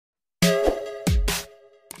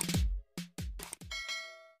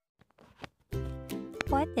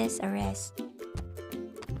What is arrest?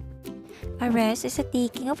 Arrest is the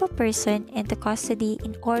taking of a person into custody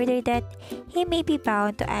in order that he may be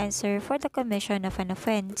bound to answer for the commission of an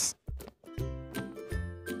offense.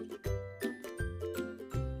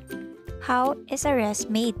 How is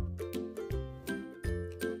arrest made?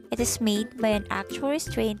 It is made by an actual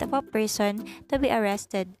restraint of a person to be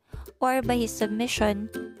arrested or by his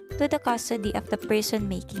submission to the custody of the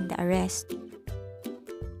person making the arrest.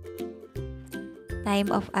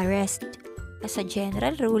 Time of arrest. As a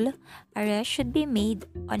general rule, arrest should be made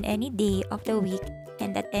on any day of the week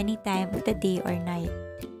and at any time of the day or night.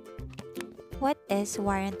 What is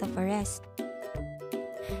warrant of arrest?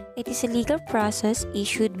 It is a legal process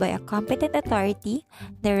issued by a competent authority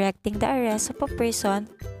directing the arrest of a person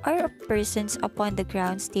or of persons upon the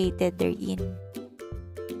grounds stated therein.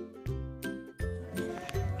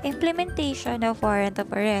 Implementation of warrant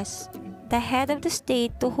of arrest. The head of the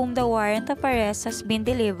state to whom the warrant of arrest has been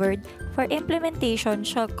delivered for implementation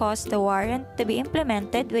shall cause the warrant to be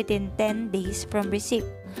implemented within 10 days from receipt.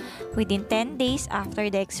 Within 10 days after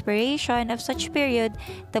the expiration of such period,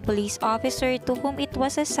 the police officer to whom it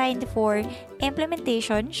was assigned for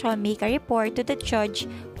implementation shall make a report to the judge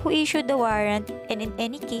who issued the warrant, and in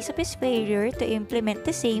any case of his failure to implement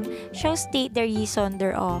the same, shall state the reason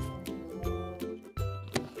thereof.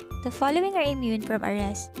 The following are immune from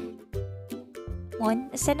arrest.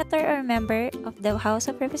 1. A senator or member of the House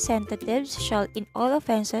of Representatives shall in all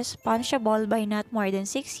offenses punishable by not more than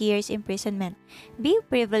 6 years imprisonment be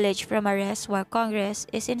privileged from arrest while Congress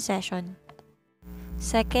is in session.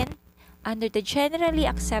 2. Under the generally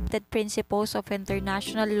accepted principles of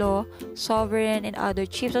international law, sovereign and other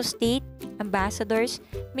chiefs of state, ambassadors,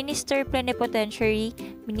 minister plenipotentiary,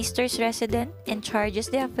 ministers resident, and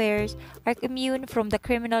charges d'affaires are immune from the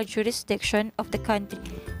criminal jurisdiction of the country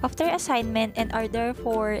of their assignment and are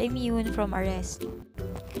therefore immune from arrest.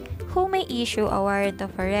 Who may issue a warrant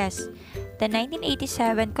of arrest? The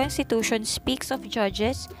 1987 Constitution speaks of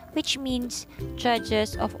judges, which means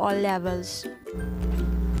judges of all levels.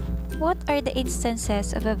 What are the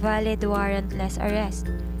instances of a valid warrantless arrest?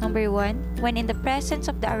 Number 1. When in the presence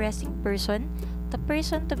of the arresting person, the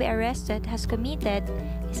person to be arrested has committed,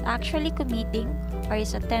 is actually committing, or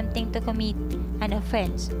is attempting to commit an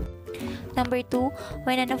offense. Number 2.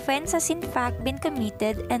 When an offense has in fact been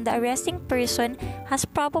committed and the arresting person has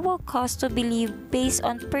probable cause to believe based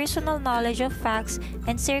on personal knowledge of facts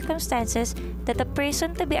and circumstances that the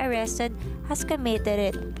person to be arrested has committed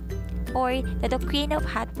it, or the doctrine of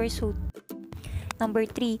hot pursuit. Number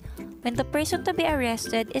 3. When the person to be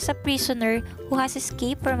arrested is a prisoner who has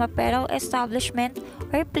escaped from a penal establishment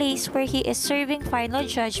or place where he is serving final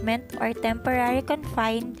judgment or temporarily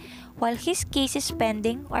confined while his case is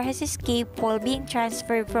pending, or has escaped while being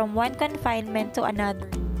transferred from one confinement to another.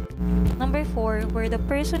 Number 4. Where the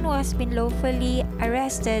person who has been lawfully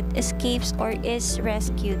arrested escapes or is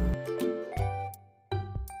rescued.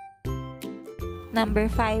 Number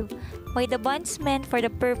 5. By the bondsman for the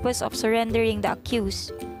purpose of surrendering the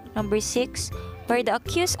accused. Number 6. Where the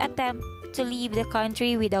accused attempt to leave the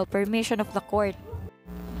country without permission of the court.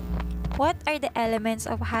 What are the elements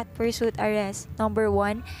of hot pursuit arrest? Number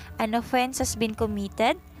 1. An offense has been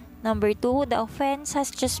committed. Number 2. The offense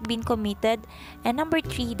has just been committed. And number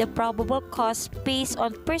 3. The probable cause based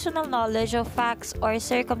on personal knowledge of facts or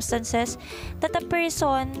circumstances that a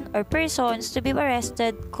person or persons to be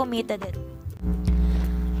arrested committed it.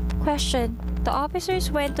 Question. The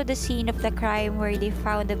officers went to the scene of the crime where they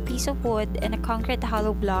found a piece of wood and a concrete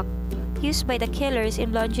hollow block used by the killers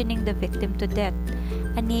in bludgeoning the victim to death.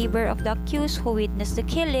 A neighbor of the accused who witnessed the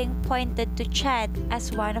killing pointed to Chad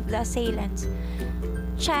as one of the assailants.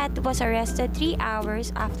 Chad was arrested 3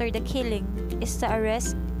 hours after the killing. Is the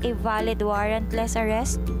arrest a valid warrantless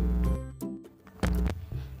arrest?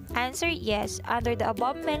 Answer: yes, under the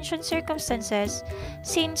above-mentioned circumstances,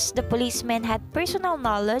 since the policemen had personal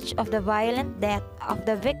knowledge of the violent death of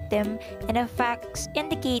the victim and of facts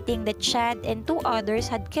indicating that Chad and 2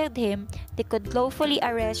 others had killed him, they could lawfully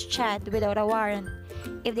arrest Chad without a warrant.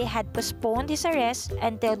 If they had postponed his arrest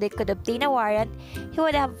until they could obtain a warrant, he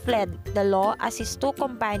would have fled the law as his 2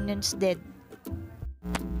 companions did.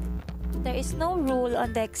 There is no rule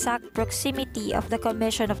on the exact proximity of the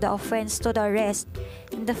commission of the offense to the arrest.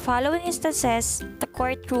 In the following instances, the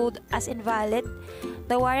court ruled as invalid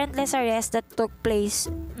the warrantless arrest that took place.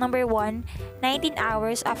 Number 1, 19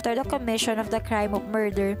 hours after the commission of the crime of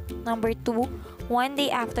murder. Number 2, 1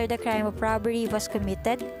 day after the crime of robbery was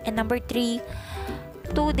committed. And number 3,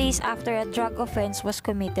 2 days after a drug offense was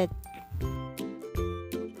committed.